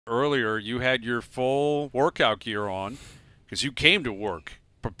earlier you had your full workout gear on because you came to work,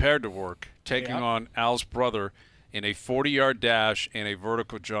 prepared to work, taking on Al's brother in a 40-yard dash and a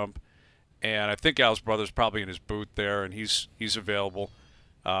vertical jump. And I think Al's brother's probably in his booth there, and he's available.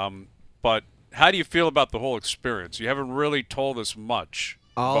 But how do you feel about the whole experience? You haven't really told us much.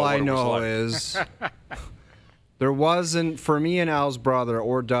 All I know is there wasn't, for me and Al's brother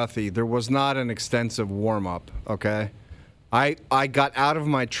or Duffy, there was not an extensive warm-up, okay? I got out of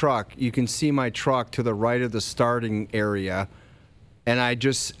my truck. You can see my truck to the right of the starting area. And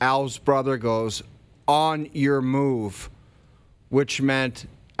Al's brother goes, on your move, which meant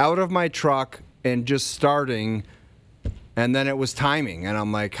out of my truck and just starting, and then it was timing. And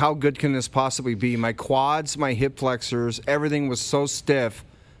I'm like, how good can this possibly be? My quads, my hip flexors, everything was so stiff.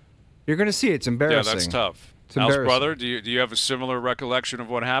 You're going to see it's embarrassing. Yeah, that's tough. It's Al's embarrassing. brother, do you have a similar recollection of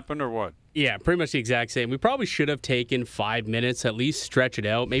what happened or what? Yeah, pretty much the exact same. We probably should have taken 5 minutes, at least stretch it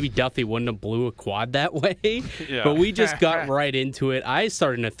out. Maybe Duffy wouldn't have blew a quad that way. Yeah. But we just got right into it. I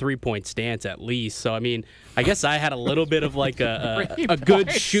started in a 3-point stance at least. So, I mean, I guess I had a little bit of like a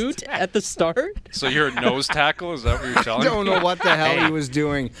good shoot at the start. So you're a nose tackle? Is that what you're telling I don't me? know what the hell he was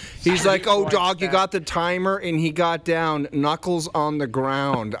doing. He's like, oh, dog, you got the timer, and he got down, knuckles on the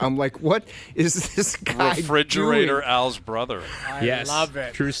ground. I'm like, what is this guy Refrigerator doing? Al's brother. Yes, love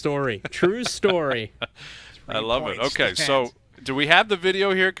it. True story. True story. I love it. 3 point Okay, stance. so do we have the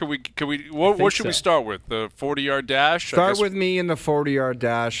video here? What should we so. start with? The 40-yard dash? Start with me in the 40-yard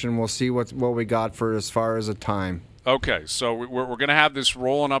dash, and we'll see what we got for as far as a time. Okay, so we're going to have this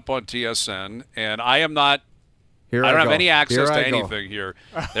rolling up on TSN, and I am not. Here I don't I have go. any access Here to I go. anything here.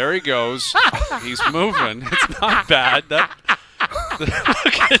 There he goes. He's moving. It's not bad.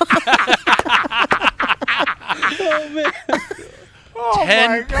 Oh, man. Oh,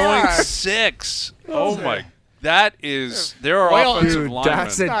 my God. 10.6. Oh, my. That is. There are Well, offensive Dude, linemen.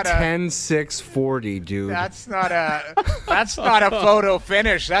 that's a Not a- 10-6-40, dude. That's not a photo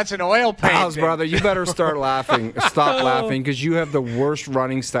finish. That's an oil painting. Al's brother, you better start laughing. Stop laughing, because you have the worst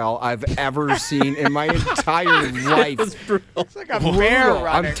running style I've ever seen in my entire life. It's like a bear Brutal.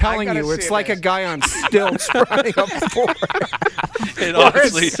 running. I'm telling I gotta you, it's see like a this. guy on stilts running up forward. It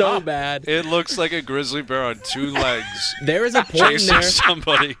honestly, It's so bad. it looks like a grizzly bear on 2 legs There is a point in chasing there.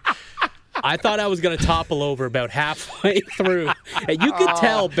 somebody. I thought I was going to topple over about halfway through. And you could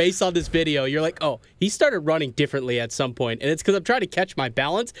tell based on this video, you're like, oh, he started running differently at some point. And it's because I'm trying to catch my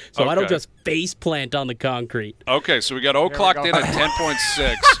balance so I don't Okay. just face plant on the concrete. Okay, so we got O clocked go. in at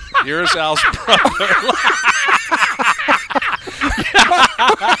 10.6. Here's Al's brother.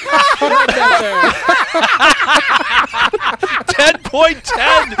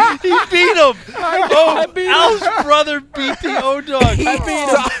 10.10. He beat him. Oh, Al's brother beat the O dog. I beat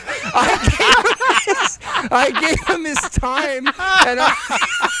him. I gave him his time, and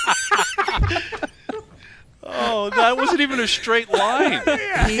Oh, that wasn't even a straight line.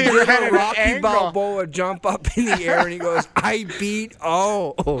 he He did ran a at an Rocky angle. Balboa jump up in the air, and he goes, I beat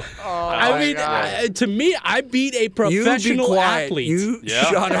O. I mean, to me, I beat a You be professional quiet. athlete. You Yeah.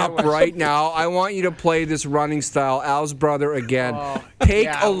 shut up right now. I want you to play this running style, Al's brother, again. Take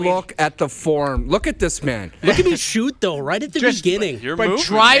yeah, a look at the form. Look at this man. Look at me shoot, though, right at the beginning. You're But moving.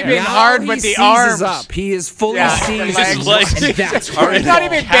 driving yeah. hard Now with he the arms. seizes up. He is fully Yeah, seized. the His legs That's are right. in He's not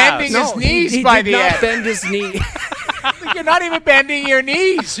even calves. bending his knees he by did the not end. bend his knee. You're not even bending your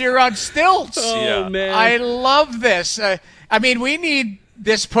knees. You're on stilts. Oh, Yeah. man. I love this. I mean, we need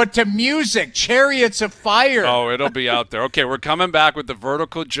this put to music. Chariots of Fire. Oh, it'll be out there. Okay, we're coming back with the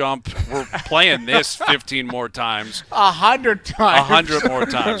vertical jump. We're playing this 15 more times. 100 times. 100 more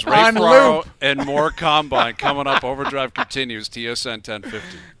times. Ray On Ferraro loop. and more Combine coming up. OverDrive continues. TSN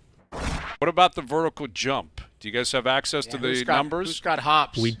 1050. What about the vertical jump? Do you guys have access to the Who's numbers? got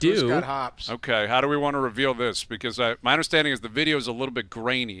hops? We do. Who's got hops? Okay, how do we want to reveal this? Because my understanding is the video is a little bit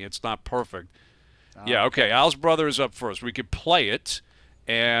grainy. It's not perfect. Yeah, okay. Al's brother is up first. We could play it,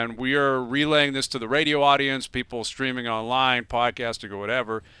 and we are relaying this to the radio audience, people streaming online, podcasting, or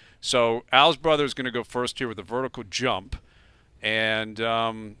whatever. So Al's brother is going to go first here with the vertical jump, and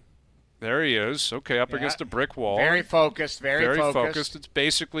there he is. Okay, up against a brick wall. Very focused. Very focused. It's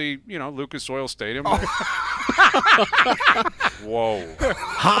basically, Lucas Oil Stadium. Oh. Whoa.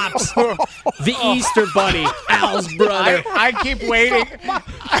 Hops. The Easter Bunny, Al's brother. I keep waiting.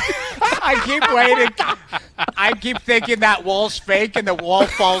 I keep waiting. I keep thinking that wall's fake, and the wall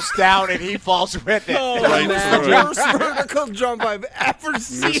falls down, and he falls with it. Oh, Right man. through it. Worst vertical jump I've ever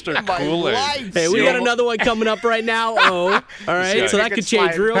seen Mr. in my Kool-Aid. life. Hey, we got another one coming up right now. Oh, all right. Yeah. So that You could can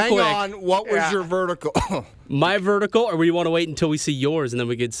change slide. real Hang quick. on. What was Yeah. your vertical? My vertical, or we want to wait until we see yours, and then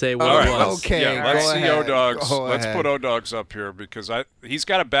we could say what All it right. was. Okay. Yeah, let's go see ahead. O-Dogs. Go Let's ahead. put O-Dogs up here because he's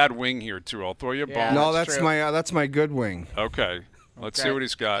got a bad wing here too. I'll throw you a bone. Yeah. No, That's that's true. my good wing. Okay. Let's see Okay. what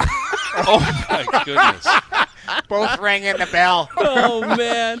he's got. Oh my goodness. Both ringing the bell. Oh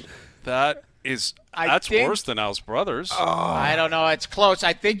man. That's think- worse than Al's brothers. I don't know. It's close.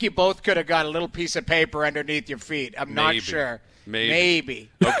 I think you both could have got a little piece of paper underneath your feet. I'm Maybe. not sure. Maybe.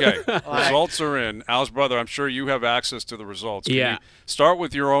 Okay. Results are in. Al's brother, I'm sure you have access to the results. Can Yeah. you start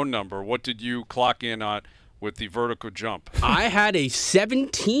with your own number. What did you clock in on with the vertical jump? I had a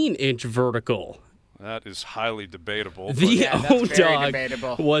 17-inch vertical. That is highly debatable. The Yeah, that's very O-Dog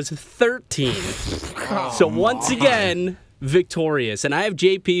debatable. was 13. So once again, victorious. And I have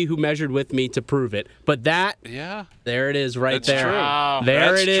JP who measured with me to prove it. But yeah. there it is right That's there. true. Wow. There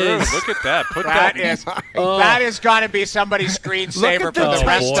That's it is. true. Look at that. Put That that. is that has got to be somebody's screensaver for the Oh,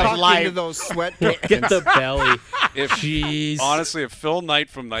 rest boy. of Tuck into life. those sweatpants. Get the belly. If Jeez. honestly, if Phil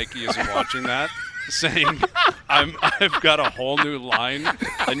Knight from Nike isn't watching that, saying I've got a whole new line,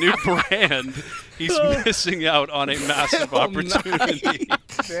 a new brand, he's missing out on a massive opportunity.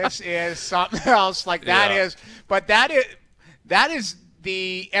 This is something else. Like that Yeah. is, but that is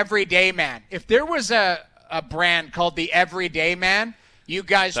the everyday man. If there was a brand called the Everyday Man, you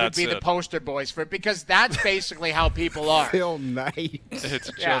guys would That's be the it. poster boys for it because that's basically how people are. Phil Knight.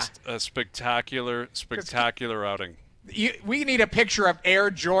 It's Yeah. just a spectacular outing. We need a picture of Air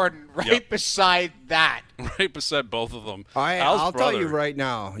Jordan right beside that. Right beside both of them. I'll tell you right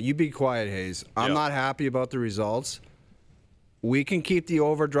now. You be quiet, Hayes. I'm Yeah. not happy about the results. We can keep the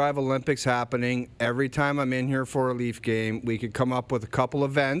OverDrive Olympics happening. Every time I'm in here for a Leaf game, we could come up with a couple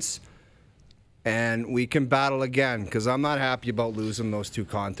events, and we can battle again. Because I'm not happy about losing those two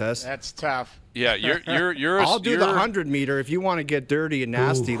contests. That's tough. Yeah, you're. I'll do the 100-meter if you want to get dirty and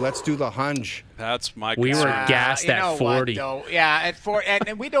nasty. Let's do the hunge. That's my. We were concern. gassed you at know 40. What, though? Yeah,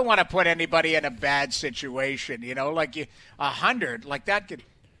 and we don't want to put anybody in a bad situation. You know, like 100, like that could.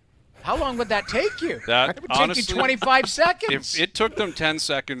 How long would that take you? That, it would take honestly, you 25 seconds. If it took them 10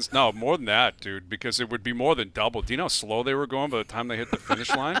 seconds, no, more than that, dude, because it would be more than double. Do you know how slow they were going by the time they hit the finish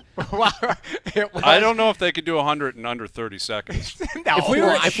line? Well, it was, I don't know if they could do 100 in under 30 seconds. No, If we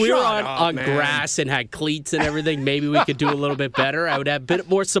were shut on up, man. grass and had cleats and everything, maybe we could do a little bit better. I would have a bit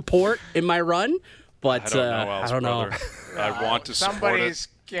more support in my run, but I don't know, I Al's don't know. brother. I want to support somebody's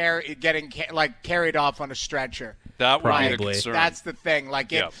it. getting carried off on a stretcher. That would be the Probably. concern. That's the thing.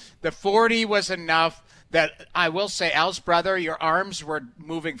 Like Yeah. the 40 was enough. That I will say, Al's brother, your arms were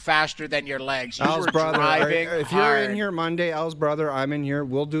moving faster than your legs. You Al's were brother, driving if you're hard. in here Monday, Al's brother, I'm in here.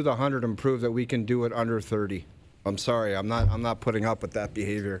 We'll do the 100 and prove that we can do it under 30. I'm sorry, I'm not putting up with that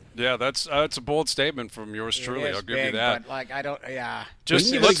behavior. Yeah, that's a bold statement from yours It truly. is I'll give big, you that. But like I don't. Yeah. Just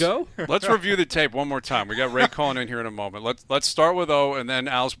We can give it a let's, let's review the tape one more time. We got Ray calling in here in a moment. Let's start with O and then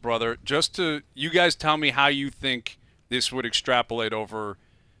Al's brother. Just to you guys tell me how you think this would extrapolate over,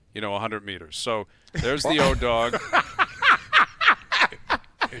 100 meters. So there's the O dog.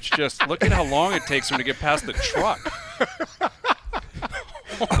 It's just look at how long it takes him to get past the truck.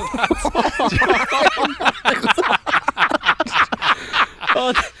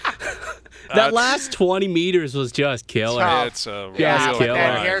 That last 20 meters was just killer. Tough. It's a Yeah, real killer.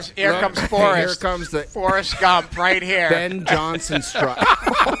 And ride. here comes Forrest. Here comes the Forrest Gump right here. Ben Johnson strut.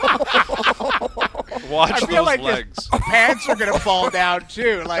 Watch I feel those like legs. his pants are gonna fall down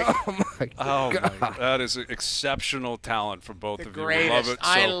too. Like Oh my! That is exceptional talent from both the of you. We love greatest. it.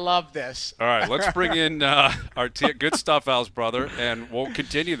 I So, love this. all right, let's bring in our good stuff, Al's brother, and we'll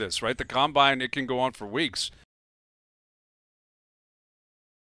continue this. Right, the combine it can go on for weeks.